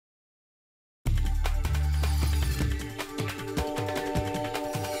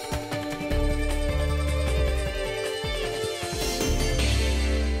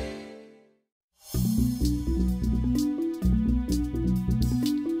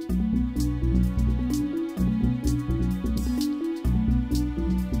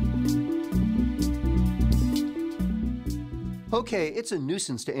Okay, it's a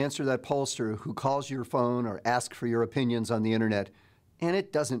nuisance to answer that pollster who calls your phone or asks for your opinions on the internet. And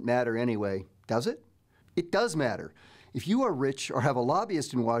it doesn't matter anyway, does it? It does matter. If you are rich or have a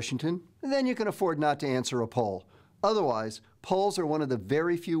lobbyist in Washington, then you can afford not to answer a poll. Otherwise, polls are one of the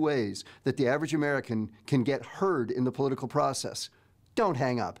very few ways that the average American can get heard in the political process. Don't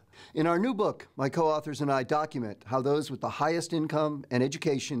hang up. In our new book, my co-authors and I document how those with the highest income and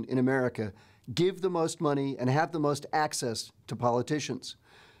education in America give the most money and have the most access to politicians.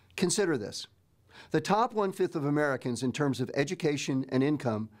 Consider this. The top 1/5 of Americans in terms of education and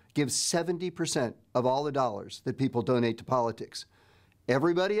income give 70% of all the dollars that people donate to politics.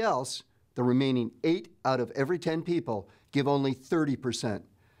 Everybody else, the remaining 8 out of every 10 people, give only 30%.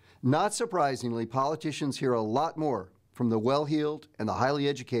 Not surprisingly, politicians hear a lot more from the well-heeled and the highly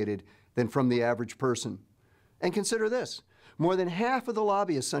educated than from the average person. And consider this. More than half of the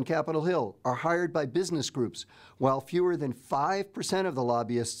lobbyists on Capitol Hill are hired by business groups, while fewer than 5% of the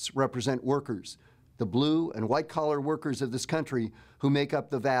lobbyists represent workers, the blue and white-collar workers of this country who make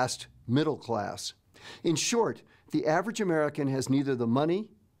up the vast middle class. In short, the average American has neither the money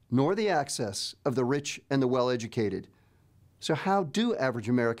nor the access of the rich and the well-educated. So how do average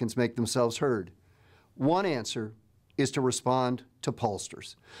Americans make themselves heard? One answer is to respond to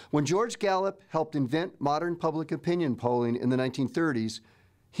pollsters. When George Gallup helped invent modern public opinion polling in the 1930s,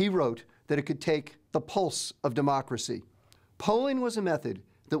 he wrote that it could take the pulse of democracy. Polling was a method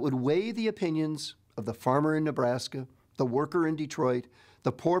that would weigh the opinions of the farmer in Nebraska, the worker in Detroit,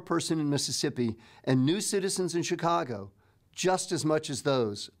 the poor person in Mississippi, and new citizens in Chicago, just as much as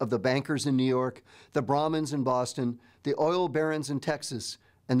those of the bankers in New York, the Brahmins in Boston, the oil barons in Texas,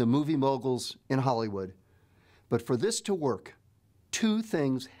 and the movie moguls in Hollywood. But for this to work, two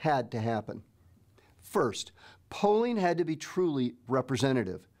things had to happen. First, polling had to be truly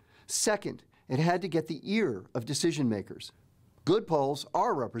representative. Second, it had to get the ear of decision makers. Good polls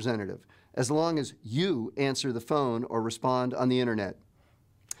are representative, as long as you answer the phone or respond on the internet.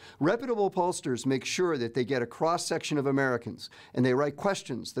 Reputable pollsters make sure that they get a cross-section of Americans, and they write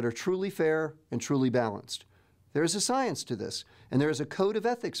questions that are truly fair and truly balanced. There is a science to this, and there is a code of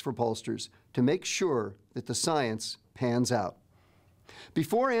ethics for pollsters to make sure that the science pans out.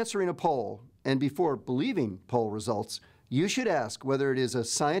 Before answering a poll, and before believing poll results, you should ask whether it is a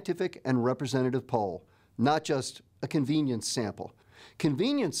scientific and representative poll, not just a convenience sample.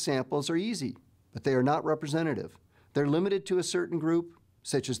 Convenience samples are easy, but they are not representative. They're limited to a certain group,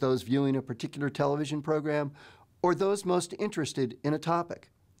 such as those viewing a particular television program, or those most interested in a topic.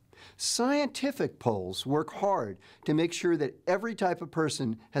 Scientific polls work hard to make sure that every type of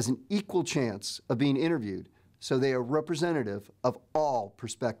person has an equal chance of being interviewed, so they are representative of all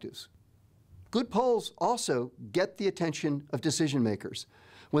perspectives. Good polls also get the attention of decision makers.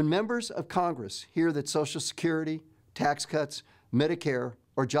 When members of Congress hear that Social Security, tax cuts, Medicare,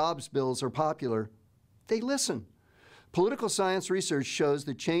 or jobs bills are popular, they listen. Political science research shows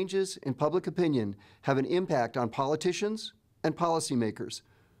that changes in public opinion have an impact on politicians and policymakers.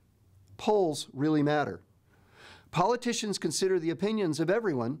 Polls really matter. Politicians consider the opinions of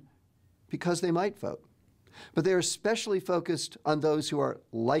everyone because they might vote, but they are especially focused on those who are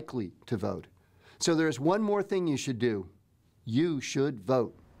likely to vote. So there's one more thing you should do. You should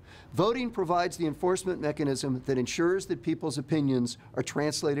vote. Voting provides the enforcement mechanism that ensures that people's opinions are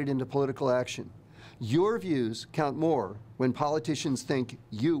translated into political action. Your views count more when politicians think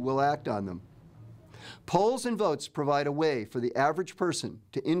you will act on them. Polls and votes provide a way for the average person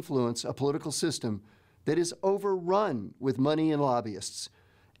to influence a political system that is overrun with money and lobbyists.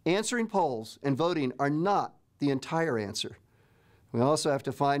 Answering polls and voting are not the entire answer. We also have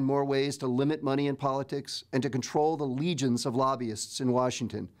to find more ways to limit money in politics and to control the legions of lobbyists in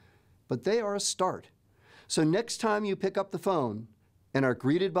Washington. But they are a start. So next time you pick up the phone and are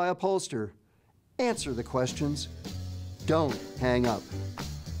greeted by a pollster, answer the questions. Don't hang up.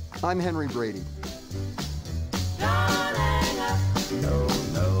 I'm Henry Brady. Don't hang up. No.